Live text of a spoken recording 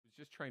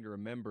just trying to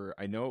remember.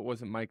 I know it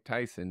wasn't Mike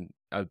Tyson,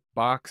 a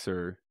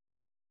boxer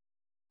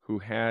who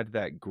had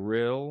that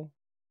grill.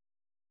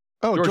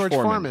 Oh, George George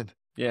Foreman. Foreman.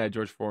 Yeah,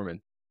 George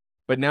Foreman.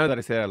 But now that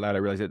I say that out loud, I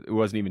realize it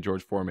wasn't even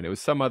George Foreman. It was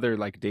some other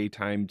like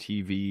daytime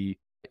TV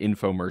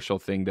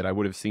infomercial thing that I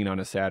would have seen on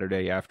a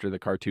Saturday after the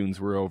cartoons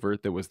were over.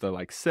 That was the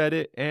like set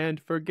it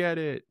and forget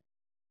it.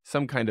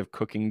 Some kind of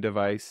cooking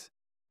device.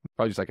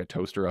 Probably just like a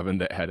toaster oven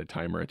that had a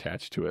timer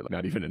attached to it.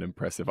 Not even an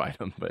impressive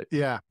item, but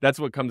Yeah. that's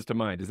what comes to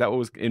mind. Is that what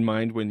was in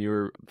mind when you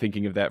were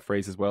thinking of that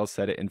phrase as well?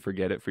 Set it and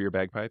forget it for your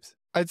bagpipes?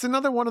 It's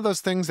another one of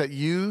those things that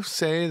you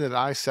say that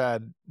I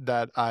said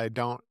that I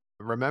don't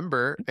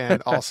remember.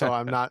 And also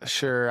I'm not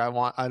sure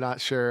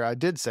I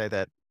did say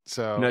that.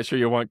 So Not sure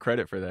you want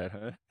credit for that,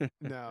 huh?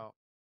 no.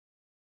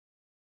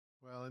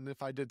 Well, and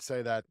if I did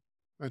say that,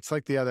 it's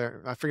like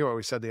I forget what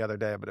we said the other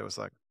day, but it was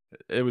like,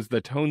 It was the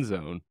tone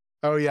zone.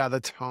 oh yeah, the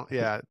tone.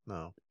 Yeah,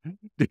 no.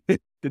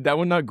 Did that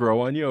one not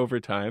grow on you over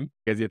time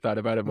as you thought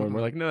about it more and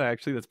more? Mm-mm. Like, no,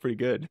 actually, that's pretty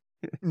good.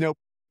 Nope,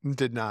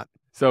 did not.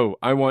 So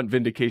I want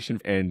vindication,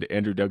 and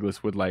Andrew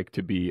Douglas would like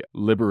to be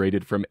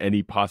liberated from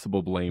any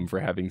possible blame for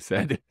having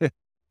said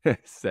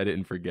said it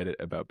and forget it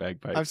about I've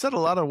bagpipes. said a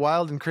lot of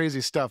wild and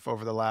crazy stuff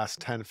over the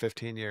last 10,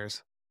 15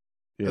 years.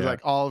 Yeah.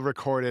 Like all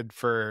recorded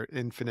for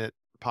infinite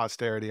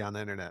posterity on the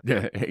internet.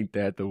 Ain't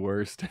that the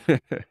worst?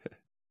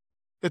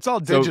 It's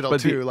all digital but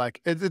too. Like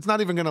it's not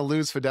even going to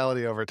lose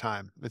fidelity over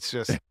time. It's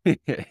just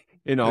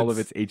in all of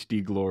its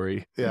HD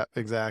glory. yeah,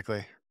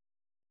 exactly.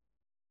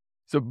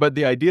 So, but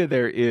the idea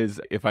there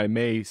is, if I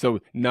may, so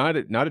not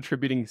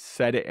attributing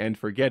set it and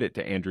forget it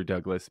to Andrew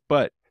Douglas,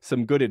 but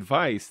some good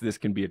advice, this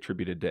can be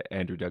attributed to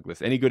Andrew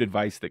Douglas. Any good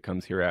advice that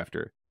comes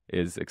hereafter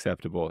is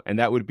acceptable. And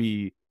that would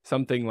be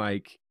something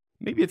like,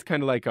 maybe it's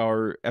kind of like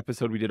our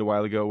episode we did a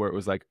while ago where it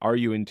was like, are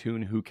you in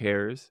tune? Who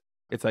cares?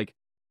 It's like,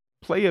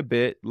 play a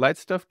bit, let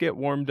stuff get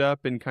warmed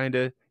up and kind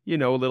of, a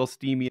little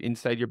steamy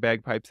inside your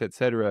bagpipes,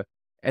 etc.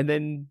 And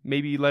then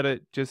maybe let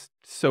it just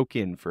soak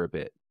in for a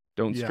bit.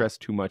 Don't stress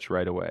too much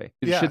right away.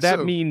 Yeah, should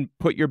that mean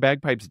put your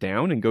bagpipes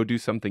down and go do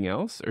something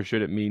else? Or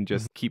should it mean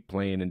just keep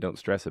playing and don't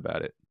stress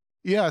about it?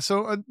 Yeah,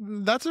 so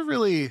that's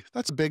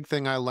a big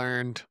thing I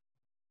learned.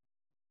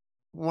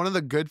 One of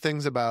the good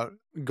things about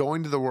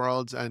going to the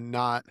Worlds and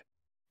not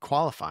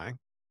qualifying,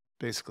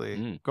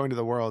 basically going to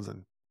the Worlds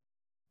and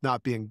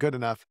not being good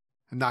enough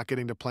and not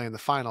getting to play in the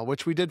final,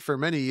 which we did for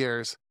many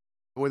years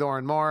with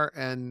Oren Moore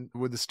and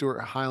with the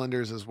Stuart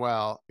Highlanders as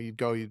well.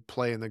 You'd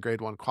play in the grade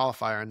 1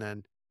 qualifier and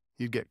then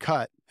you'd get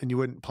cut and you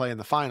wouldn't play in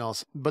the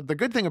finals. But the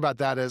good thing about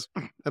that is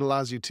it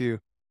allows you to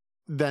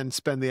then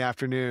spend the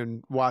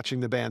afternoon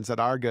watching the bands that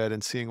are good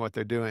and seeing what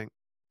they're doing.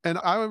 And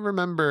I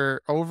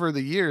remember over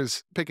the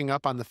years picking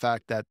up on the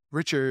fact that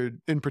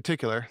Richard, in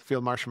particular,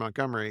 Field Marshal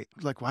Montgomery,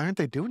 like, why aren't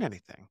they doing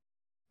anything?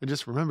 And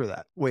just remember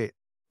that. Wait,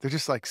 they're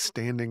just like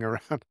standing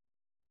around.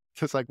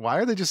 It's like, why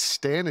are they just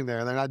standing there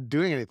and they're not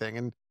doing anything?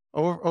 And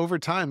over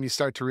time, you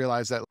start to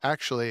realize that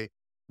actually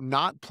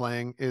not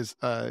playing is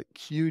a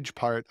huge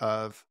part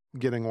of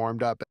getting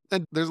warmed up.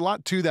 And there's a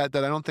lot to that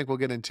I don't think we'll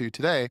get into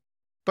today,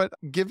 but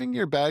giving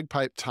your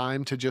bagpipe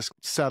time to just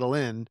settle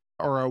in,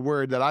 or a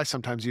word that I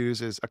sometimes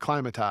use is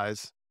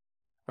acclimatize,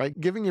 right?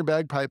 Giving your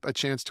bagpipe a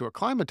chance to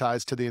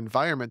acclimatize to the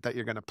environment that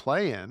you're going to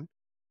play in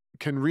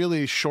can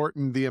really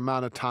shorten the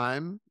amount of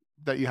time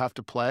that you have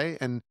to play.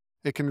 And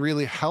it can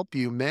really help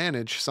you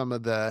manage some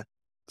of the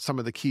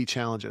key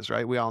challenges,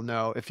 right? We all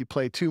know if you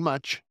play too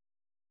much,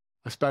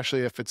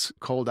 especially if it's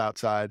cold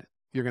outside,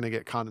 you're going to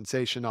get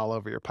condensation all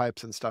over your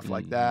pipes and stuff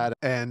like that.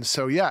 And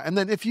so, yeah. And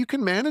then if you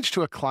can manage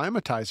to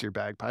acclimatize your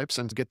bagpipes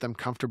and get them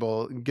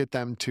comfortable, get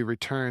them to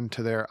return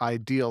to their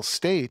ideal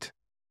state,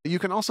 you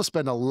can also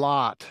spend a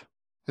lot,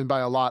 and by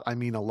a lot, I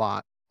mean a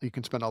lot. You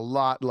can spend a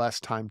lot less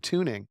time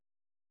tuning,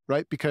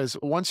 right? Because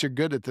once you're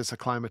good at this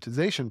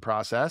acclimatization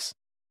process,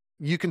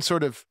 you can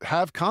sort of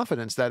have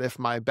confidence that if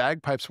my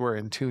bagpipes were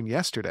in tune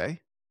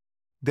yesterday,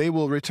 they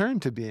will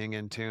return to being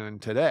in tune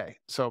today.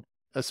 So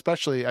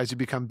especially as you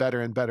become better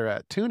and better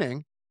at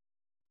tuning,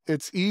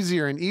 it's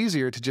easier and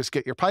easier to just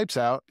get your pipes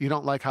out. You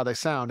don't like how they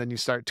sound and you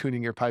start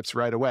tuning your pipes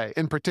right away.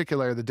 In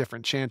particular, the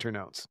different chanter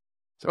notes.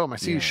 So, oh, my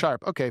C is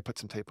sharp. Okay, put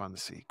some tape on the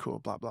C. Cool,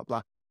 blah, blah,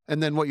 blah.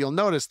 And then what you'll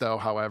notice though,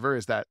 however,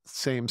 is that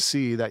same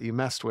C that you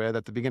messed with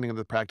at the beginning of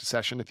the practice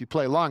session, if you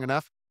play long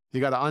enough,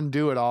 you got to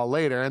undo it all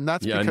later. And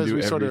that's because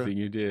we sort of, everything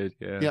you did.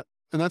 Yeah.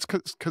 And that's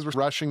because we're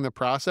rushing the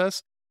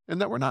process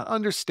and that we're not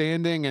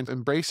understanding and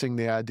embracing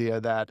the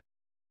idea that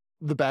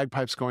the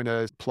bagpipe's going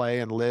to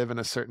play and live in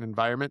a certain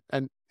environment.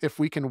 And if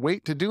we can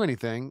wait to do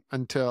anything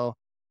until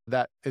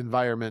that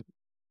environment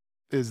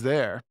is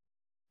there,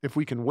 if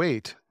we can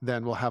wait,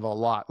 then we'll have a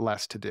lot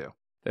less to do.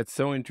 That's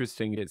so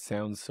interesting. It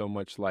sounds so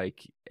much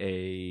like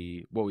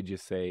what would you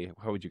say?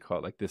 How would you call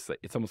it? Like this,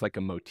 it's almost like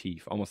a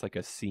motif, almost like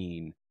a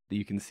scene that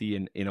you can see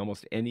in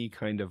almost any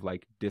kind of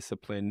like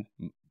discipline,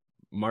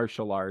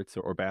 martial arts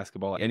or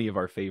basketball, any of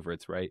our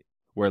favorites, right?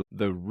 Where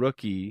the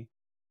rookie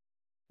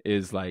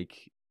is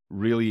like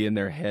really in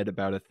their head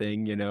about a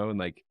thing, and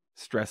like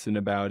stressing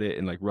about it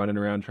and like running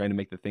around trying to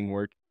make the thing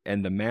work.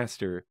 And the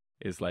master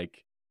is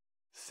like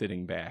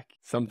sitting back.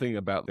 Something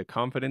about the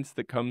confidence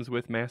that comes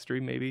with mastery,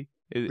 maybe,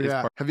 is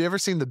Yeah. part. Have you ever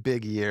seen The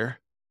Big Year,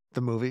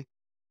 the movie?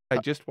 I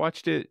Uh, just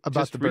watched it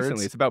about the just recently.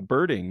 birds? It's about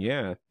birding.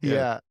 Yeah, yeah.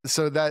 Yeah.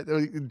 So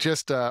that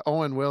just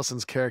Owen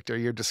Wilson's character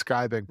you're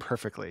describing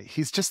perfectly.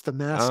 He's just the Oh,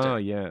 master,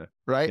 yeah,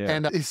 right? yeah.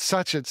 And he's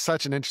such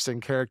an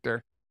interesting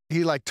character.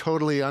 He like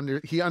totally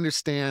he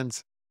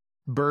understands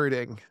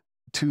birding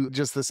to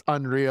just this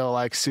unreal,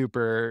 like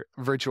super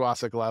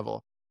virtuosic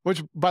level.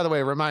 Which, by the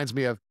way, reminds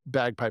me of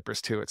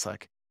bagpipers too. It's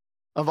like,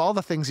 of all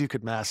the things you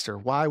could master,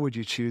 why would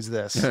you choose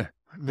this? It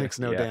makes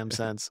no Yeah, damn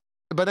sense.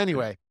 But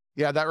anyway,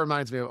 yeah, that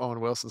reminds me of Owen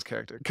Wilson's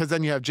character. Because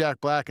then you have Jack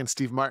Black and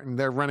Steve Martin.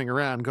 They're running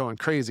around going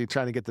crazy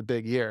trying to get the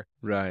big year.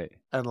 right.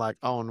 And like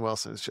Owen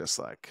Wilson is just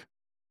like,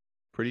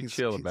 Pretty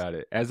chill he's about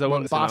it, as well,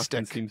 Owen Wilson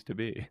often Bostic. seems to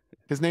be.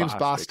 His name's Bostic,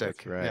 Bostic.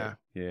 that's right. Yeah,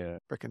 Yeah,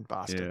 frickin'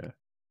 Bostic.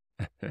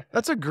 yeah.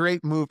 That's a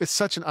great movie. It's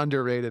such an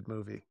underrated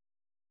movie.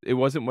 It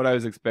wasn't what I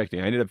was expecting.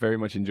 I ended up very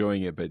much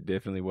enjoying it, but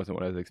definitely wasn't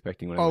what I was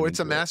expecting when I Oh, went it's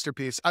a into it.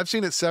 masterpiece. I've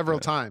seen it several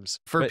Yeah. times.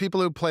 For But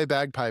people who play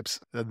bagpipes,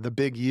 the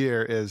big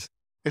year is,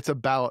 it's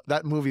about,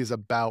 that movie is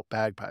about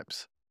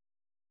bagpipes.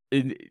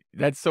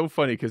 that's so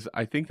funny because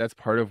I think that's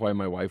part of why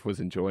my wife was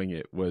enjoying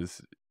it,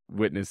 was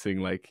witnessing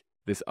like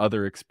this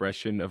other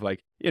expression of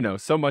like,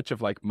 so much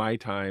of like my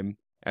time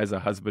as a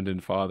husband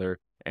and father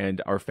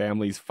and our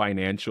family's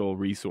financial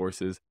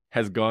resources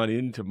has gone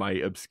into my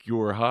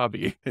obscure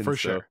hobby. And For so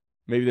sure.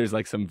 maybe there's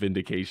like some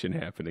vindication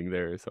happening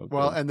there or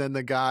Well, something. and then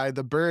the guy,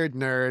 the bird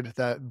nerd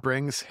that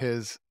brings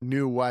his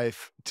new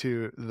wife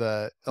to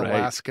the Right.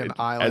 Alaskan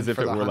island As if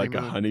for it the were like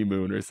a honeymoon.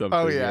 honeymoon or something.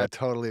 Oh yeah, Yeah.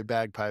 totally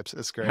bagpipes.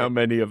 It's great. How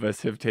many of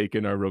us have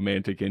taken our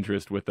romantic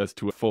interest with us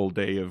to a full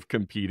day of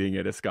competing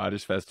at a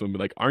Scottish festival and be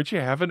like, aren't you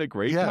having a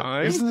great Yeah,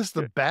 time? isn't this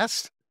the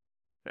best?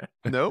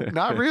 Nope,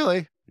 not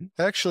really.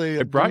 Actually,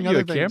 I brought doing you other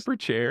a things. camper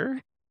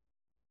chair.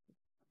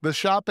 The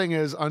shopping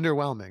is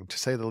underwhelming, to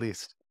say the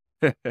least.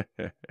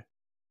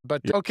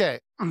 But Yeah. okay,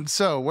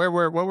 so what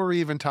were we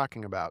even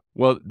talking about?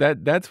 Well,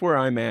 that's where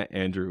I'm at,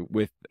 Andrew,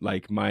 with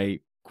like my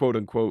quote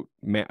unquote,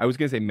 I was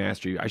gonna say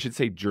mastery. I should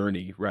say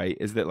journey, right?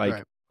 Is that like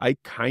Right. I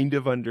kind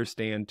of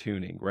understand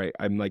tuning, right?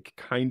 I'm like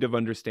kind of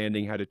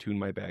understanding how to tune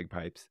my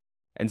bagpipes.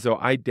 And so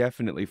I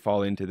definitely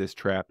fall into this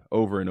trap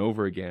over and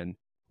over again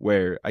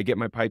where I get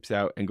my pipes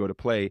out and go to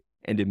play,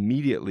 and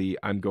immediately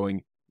I'm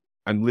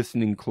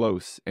listening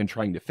close and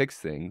trying to fix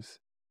things.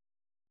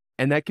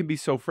 And that can be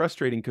so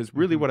frustrating because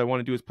really Mhm. what I want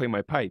to do is play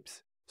my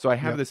pipes. So I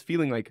have Yep. this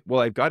feeling like, well,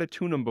 I've got to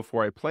tune them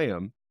before I play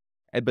them.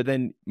 But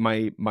then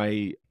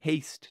my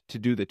haste to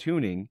do the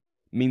tuning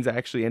means I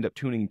actually end up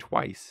tuning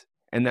twice.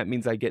 And that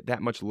means I get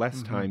that much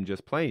less Mhm. time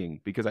just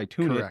playing because I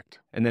tune it Correct.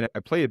 and then I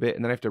play a bit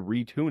and then I have to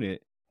retune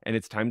it and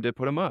it's time to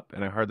put them up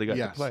and I hardly got to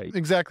Yes, play.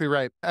 exactly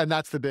right. And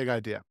that's the big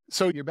idea.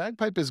 So your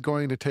bagpipe is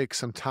going to take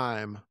some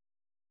time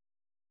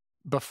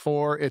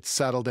before it's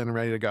settled in and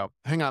ready to go.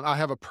 Hang on, I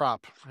have a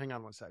prop. Hang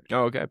on one second.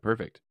 Oh, okay,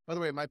 perfect. By the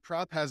way, my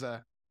prop has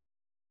a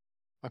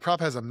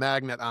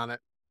magnet on it.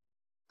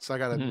 So I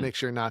got to Mhm. make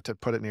sure not to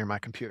put it near my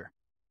computer.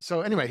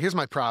 So anyway, here's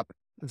my prop.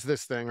 It's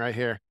this thing right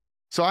here.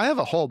 So I have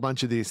a whole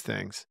bunch of these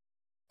things.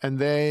 And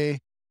Is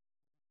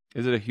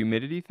it a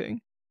humidity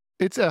thing?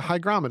 it's a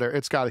hygrometer.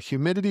 It's got a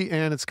humidity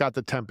and it's got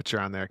the temperature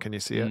on there. Can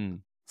you see it?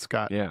 Mm, It's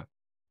got, yeah.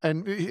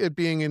 and it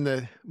being in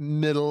the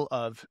middle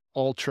of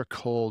ultra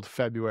cold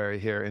February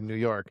here in New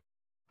York,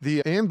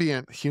 the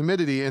ambient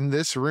humidity in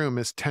this room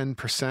is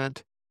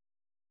 10%,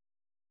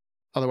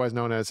 otherwise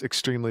known as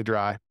extremely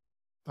dry.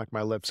 Like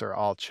my lips are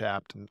all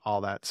chapped and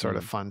all that sort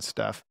of fun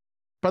stuff.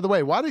 By the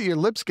way, why do your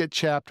lips get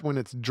chapped when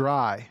it's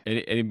dry?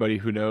 Anybody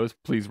who knows,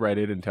 please write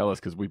in and tell us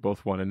because we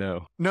both want to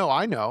know. No,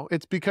 I know.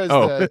 It's because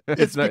Oh,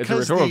 it's a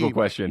rhetorical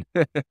question.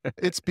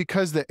 it's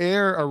because the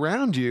air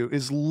around you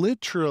is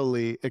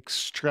literally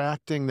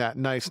extracting that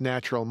nice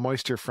natural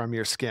moisture from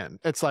your skin.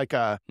 It's like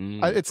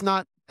Mm, it's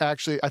not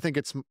actually, I think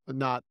it's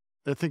not,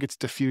 I think it's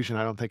diffusion.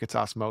 I don't think it's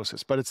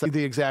osmosis, but it's like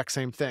the exact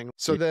same thing.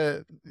 So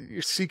Yeah.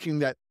 you're seeking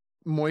that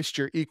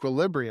moisture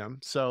equilibrium.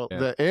 So Yeah.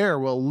 the air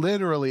will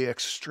literally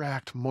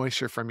extract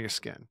moisture from your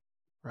skin,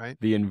 right?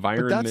 The But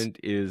environment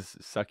is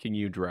sucking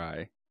you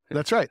dry.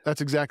 that's right.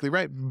 That's exactly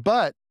right.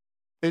 But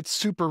it's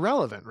super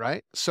relevant,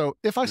 right? So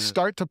if I Yeah.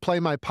 start to play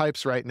my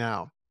pipes right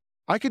now,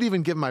 I could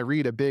even give my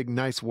reed a big,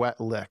 nice,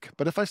 wet lick.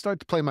 But if I start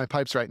to play my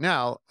pipes right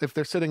now, if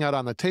they're sitting out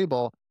on the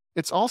table,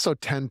 it's also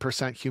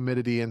 10%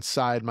 humidity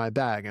inside my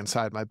bag,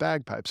 inside my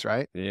bagpipes,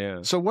 right?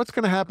 Yeah. So what's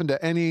going to happen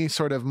to any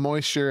sort of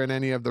moisture in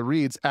any of the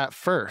reeds at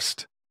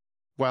first?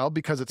 Well,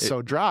 because it's It-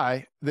 so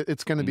dry,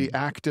 it's going to be Mm.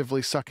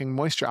 actively sucking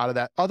moisture out of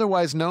that,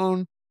 otherwise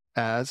known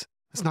as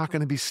it's not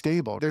going to be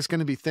stable. There's going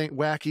to be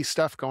wacky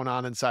stuff going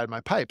on inside my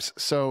pipes.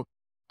 So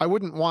I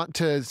wouldn't want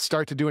to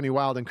start to do any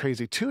wild and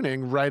crazy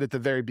tuning right at the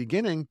very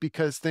beginning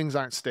because things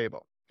aren't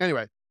stable.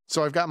 Anyway,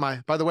 so I've got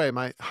by the way,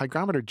 my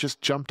hygrometer just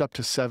jumped up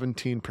to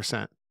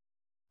 17%.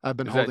 I've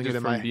been Is that holding just it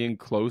in from my, being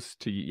close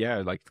to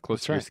like close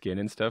That's to your right. skin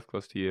and stuff,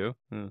 close to you?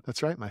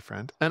 That's right, my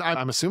friend. And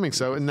I'm assuming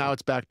so. And now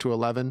it's back to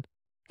 11.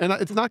 And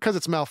it's not because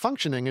it's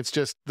malfunctioning. It's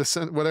just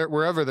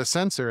wherever the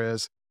sensor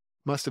is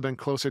must have been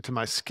closer to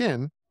my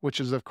skin. which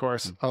is, of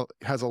course,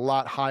 has a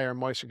lot higher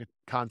moisture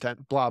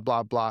content, blah,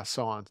 blah, blah,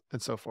 so on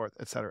and so forth,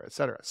 et cetera, et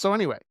cetera. So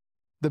anyway,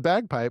 the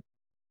bagpipe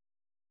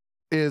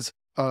is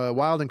a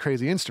wild and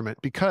crazy instrument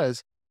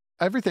because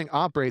everything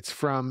operates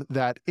from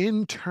that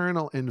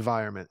internal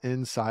environment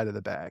inside of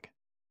the bag.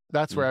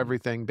 That's where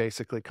everything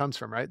basically comes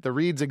from, right? The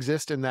reeds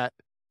exist in that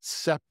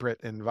separate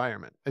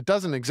environment. It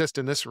doesn't exist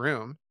in this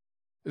room.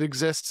 It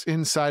exists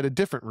inside a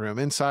different room,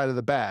 inside of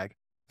the bag.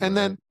 And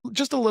then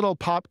just a little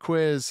pop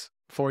quiz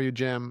for you,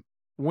 Jim.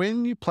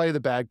 When you play the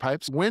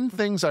bagpipes, when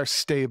things are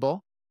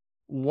stable,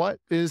 what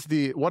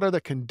are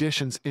the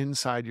conditions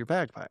inside your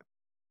bagpipe?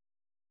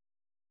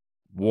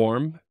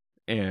 Warm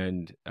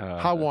and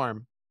how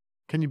warm?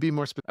 Can you be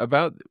more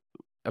specific?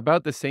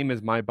 About the same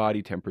as my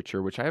body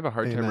temperature, which I have a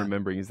hard time Amen.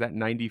 remembering. Is that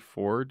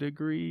 94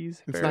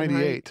 degrees It's Fahrenheit?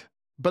 98.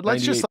 But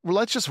let's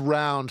just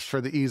round for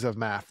the ease of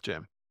math,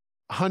 Jim.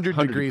 100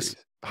 degrees.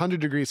 100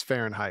 degrees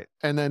Fahrenheit.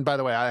 And then, by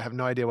the way, I have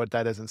no idea what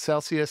that is in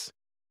Celsius.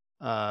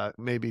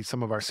 Maybe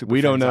some of our super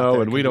We don't fans out know,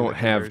 there and can we do don't the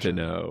have to conversion.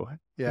 know.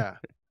 Yeah.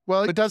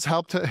 Well, it does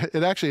help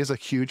it actually is a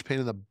huge pain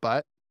in the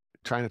butt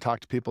trying to talk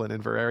to people in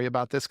Inverary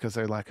about this because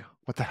they're like,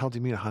 what the hell do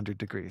you mean 100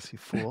 degrees, you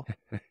fool?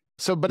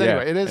 So, but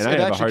anyway, And I it have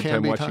a actually hard can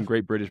time be watching tough.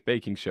 Great British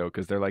Baking Show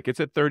because they're like,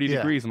 it's at 30 Yeah.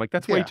 degrees. I'm like,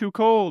 that's way Yeah. too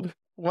cold.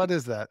 What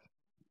is that?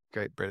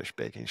 Great British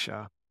Baking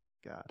Show.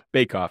 God.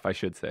 Bake Off, I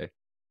should say.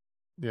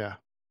 Yeah.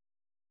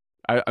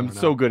 I'm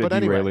so good at But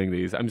anyway. derailing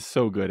these. I'm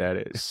so good at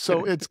it.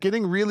 So it's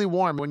getting really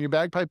warm. When your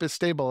bagpipe is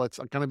stable, it's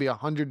going to be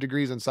 100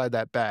 degrees inside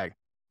that bag,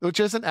 which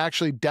isn't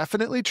actually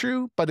definitely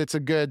true, but it's a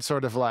good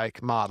sort of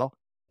like model.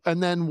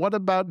 And then what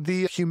about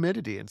the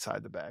humidity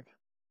inside the bag?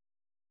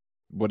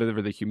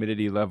 Whatever the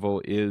humidity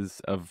level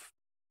is of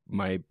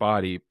my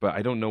body, but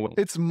I don't know what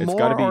It's gotta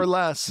more be or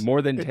less.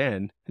 more than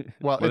 10.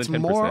 Well, More it's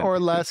than more 10%. or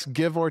less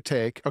give or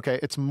take. Okay,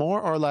 it's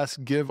more or less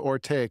give or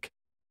take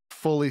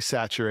fully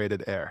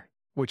saturated air,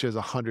 which is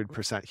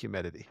 100%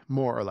 humidity,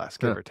 more or less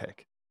give or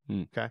take.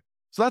 Okay,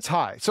 so that's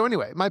high. So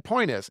anyway, my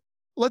point is,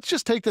 let's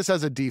just take this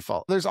as a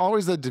default. There's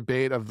always the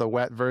debate of the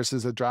wet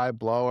versus a dry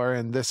blower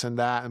and this and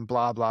that and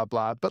blah, blah,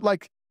 blah. But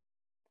like,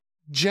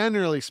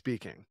 generally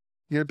speaking,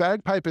 your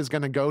bagpipe is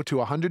going to go to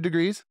 100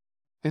 degrees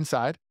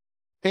inside,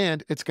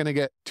 and it's going to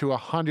get to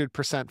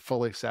 100%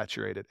 fully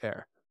saturated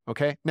air.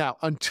 Okay. Now,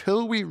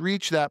 until we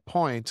reach that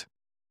point,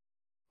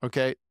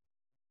 okay,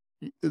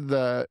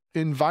 the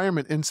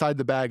environment inside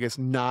the bag is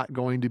not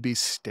going to be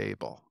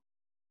stable.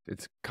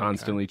 It's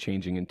constantly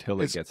changing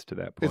until it gets to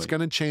that point. It's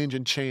going to change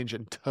and change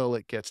until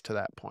it gets to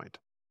that point.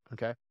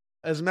 Okay.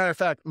 As a matter of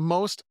fact,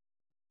 most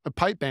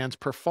pipe bands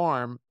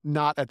perform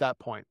not at that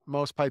point.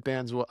 Most pipe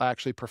bands will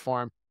actually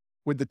perform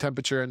with the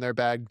temperature in their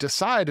bag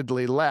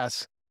decidedly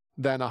less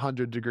than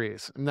 100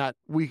 degrees. And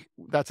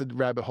that's a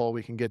rabbit hole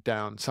we can get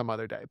down some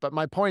other day. But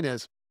my point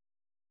is,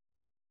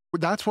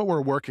 that's what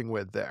we're working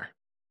with there,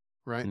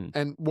 right?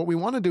 And what we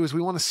want to do is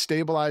we want to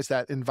stabilize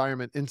that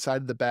environment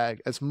inside the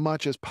bag as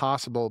much as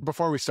possible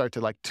before we start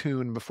to like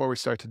tune, before we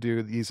start to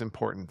do these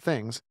important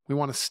things. We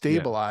want to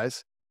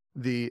stabilize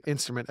the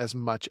instrument as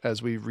much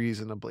as we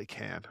reasonably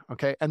can,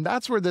 okay? And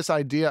that's where this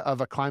idea of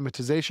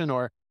acclimatization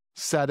or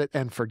set it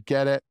and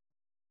forget it,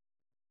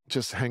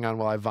 just hang on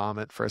while I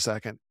vomit for a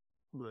second.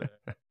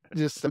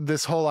 Just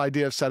this whole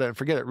idea of set it and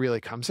forget it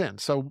really comes in.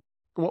 So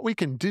what we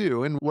can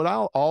do, and what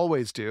I'll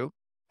always do,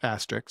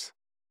 asterisks,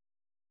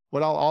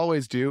 what I'll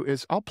always do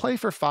is I'll play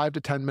for 5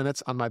 to 10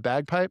 minutes on my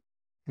bagpipe,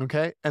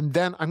 okay? And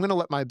then I'm going to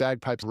let my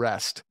bagpipe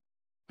rest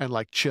and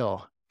like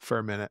chill for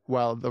a minute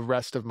while the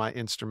rest of my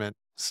instrument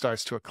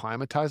starts to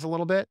acclimatize a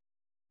little bit.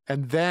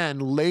 And then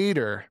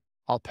later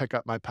I'll pick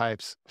up my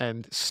pipes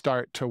and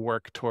start to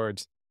work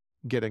towards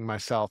getting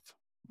myself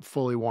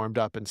fully warmed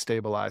up and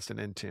stabilized and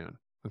in tune.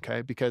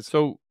 Okay. Because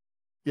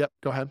yep,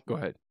 go ahead. Go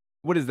ahead.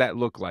 What does that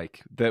look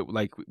like? That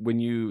like when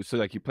you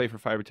play for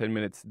 5 or 10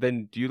 minutes,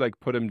 then do you like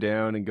put them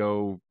down and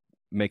go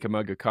make a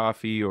mug of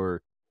coffee,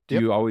 or do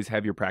you always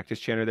have your practice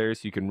chanter there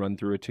so you can run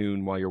through a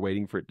tune while you're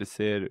waiting for it to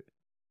sit?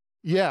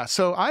 Yeah.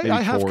 So I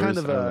have chores, kind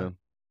of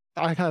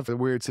I have a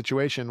weird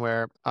situation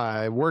where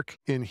I work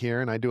in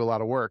here and I do a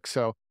lot of work.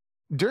 So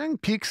during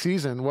peak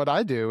season, what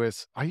I do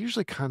is I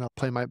usually kind of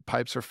play my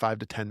pipes for 5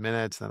 to 10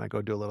 minutes. Then I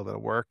go do a little bit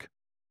of work.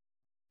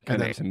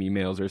 Kind of some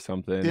emails or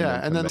something.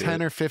 Yeah. And then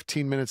 10 or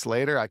 15 minutes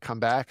later, I come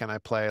back and I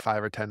play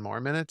 5 or 10 more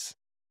minutes.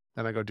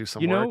 Then I go do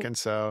some work. And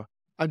so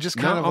I'm just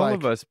kind of all like.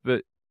 of us,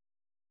 but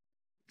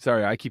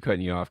sorry, I keep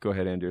cutting you off. Go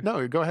ahead, Andrew.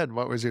 No, go ahead.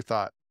 What was your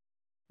thought?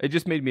 It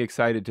just made me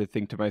excited to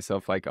think to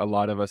myself, like a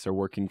lot of us are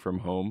working from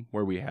home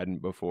where we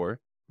hadn't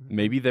before.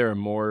 Maybe there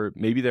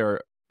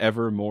are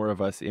ever more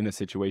of us in a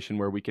situation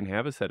where we can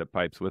have a set of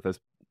pipes with us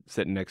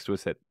sitting next to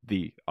us at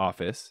the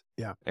office.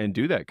 Yeah. And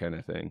do that kind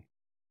of thing.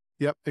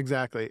 Yep,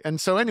 exactly. And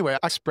so anyway,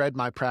 I spread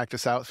my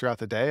practice out throughout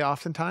the day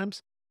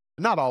oftentimes.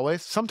 Not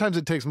always. Sometimes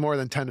it takes more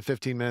than 10 to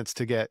 15 minutes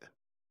to get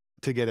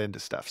into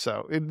stuff.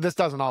 So this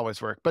doesn't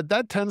always work, but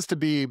that tends to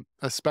be,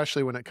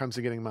 especially when it comes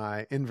to getting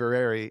my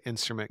Inverary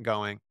instrument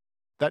going,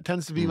 that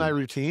tends to be my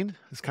routine.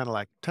 It's kind of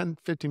like 10,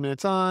 15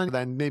 minutes on,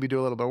 then maybe do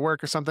a little bit of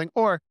work or something.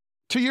 Or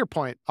to your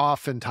point,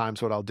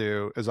 oftentimes what I'll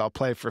do is I'll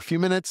play for a few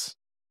minutes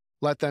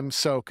let them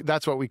soak.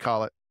 That's what we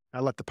call it. I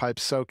let the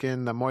pipes soak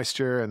in the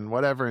moisture and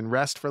whatever and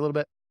rest for a little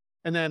bit.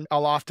 And then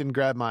I'll often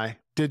grab my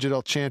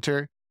digital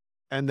chanter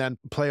and then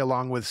play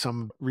along with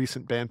some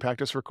recent band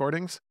practice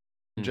recordings,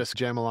 Mm. just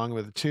jam along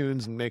with the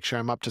tunes and make sure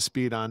I'm up to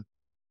speed on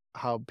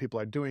how people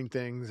are doing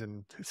things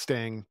and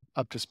staying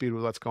up to speed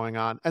with what's going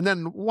on. And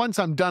then once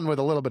I'm done with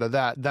a little bit of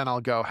that, then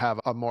I'll go have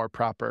a more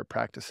proper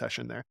practice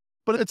session there.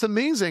 But it's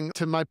amazing,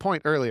 to my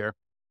point earlier,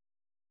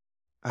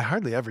 I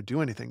hardly ever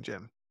do anything,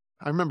 Jim.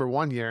 I remember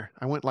one year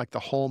I went like the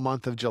whole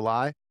month of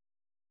July.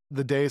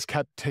 The days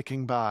kept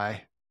ticking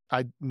by.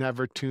 I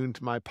never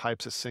tuned my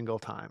pipes a single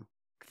time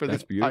for the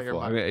That's entire beautiful.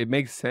 I month. mean, it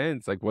makes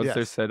sense. Like, once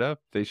they're Yes. set up,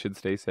 they should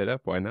stay set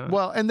up. Why not?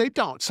 Well, and they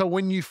don't. So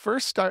when you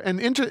first start,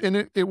 and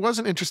it was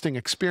an interesting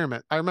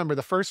experiment. I remember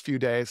the first few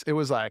days, it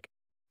was like,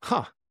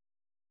 huh,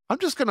 I'm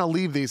just going to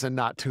leave these and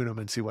not tune them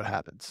and see what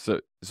happens.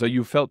 So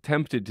you felt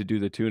tempted to do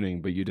the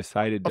tuning, but you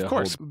decided Of to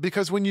course, hold.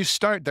 because when you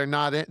start, they're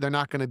not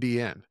going to be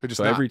in. They're just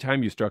So not. every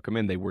time you struck them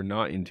in, they were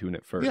not in tune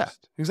at Yeah,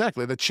 first.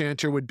 exactly. The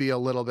chanter would be a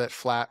little bit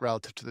flat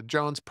relative to the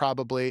drones,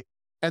 probably.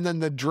 And then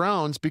the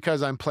drones,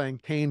 because I'm playing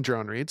cane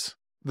drone reeds,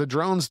 the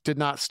drones did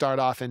not start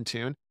off in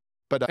tune.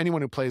 But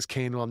anyone who plays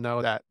cane will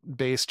know that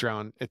bass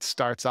drone, it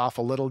starts off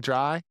a little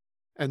dry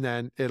and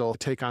then it'll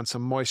take on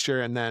some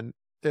moisture and then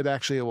it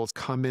will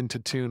come into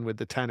tune with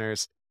the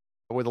tenors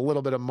with a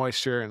little bit of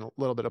moisture and a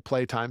little bit of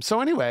playtime. So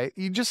anyway,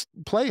 you just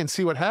play and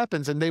see what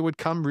happens and they would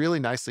come really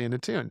nicely into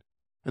tune.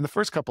 And the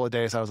first couple of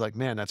days, I was like,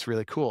 man, that's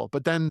really cool.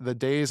 But then the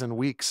days and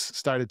weeks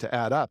started to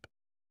add up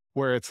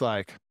where it's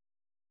like,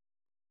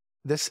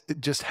 this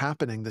just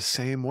happening the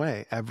same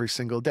way every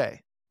single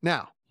day.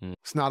 Now, Mm.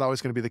 it's not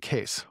always going to be the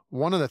case.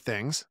 One of the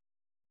things,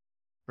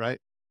 right,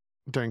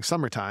 during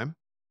summertime,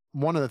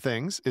 one of the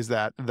things is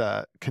that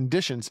the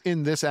conditions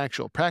in this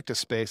actual practice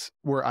space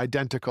were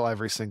identical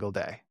every single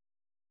day.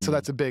 So Mm.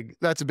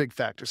 that's a big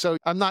factor. So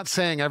I'm not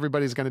saying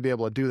everybody's going to be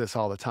able to do this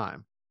all the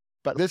time,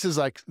 but this is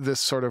like this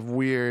sort of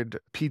weird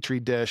petri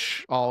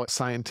dish, all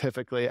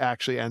scientifically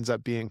actually ends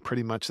up being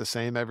pretty much the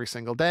same every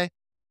single day.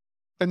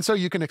 And so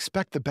you can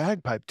expect the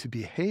bagpipe to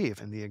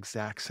behave in the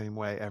exact same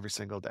way every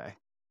single day.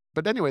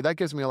 But anyway, that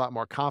gives me a lot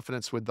more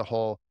confidence with the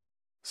whole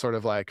sort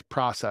of like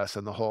process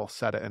and the whole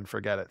set it and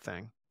forget it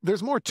thing.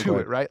 There's more Go to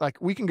ahead. it, right? Like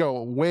we can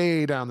go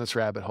way down this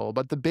rabbit hole,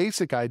 but the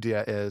basic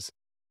idea is,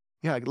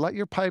 yeah, let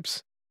your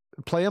pipes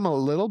play them a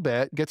little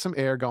bit, get some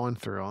air going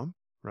through them,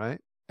 right?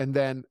 And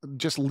then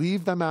just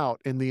leave them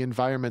out in the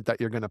environment that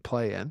you're going to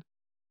play in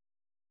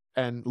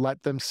and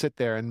let them sit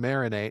there and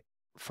marinate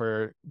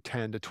for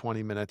 10 to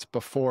 20 minutes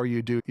before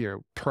you do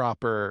your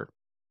proper,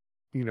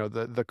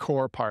 the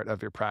core part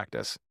of your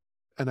practice.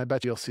 And I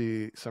bet you'll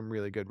see some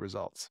really good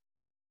results.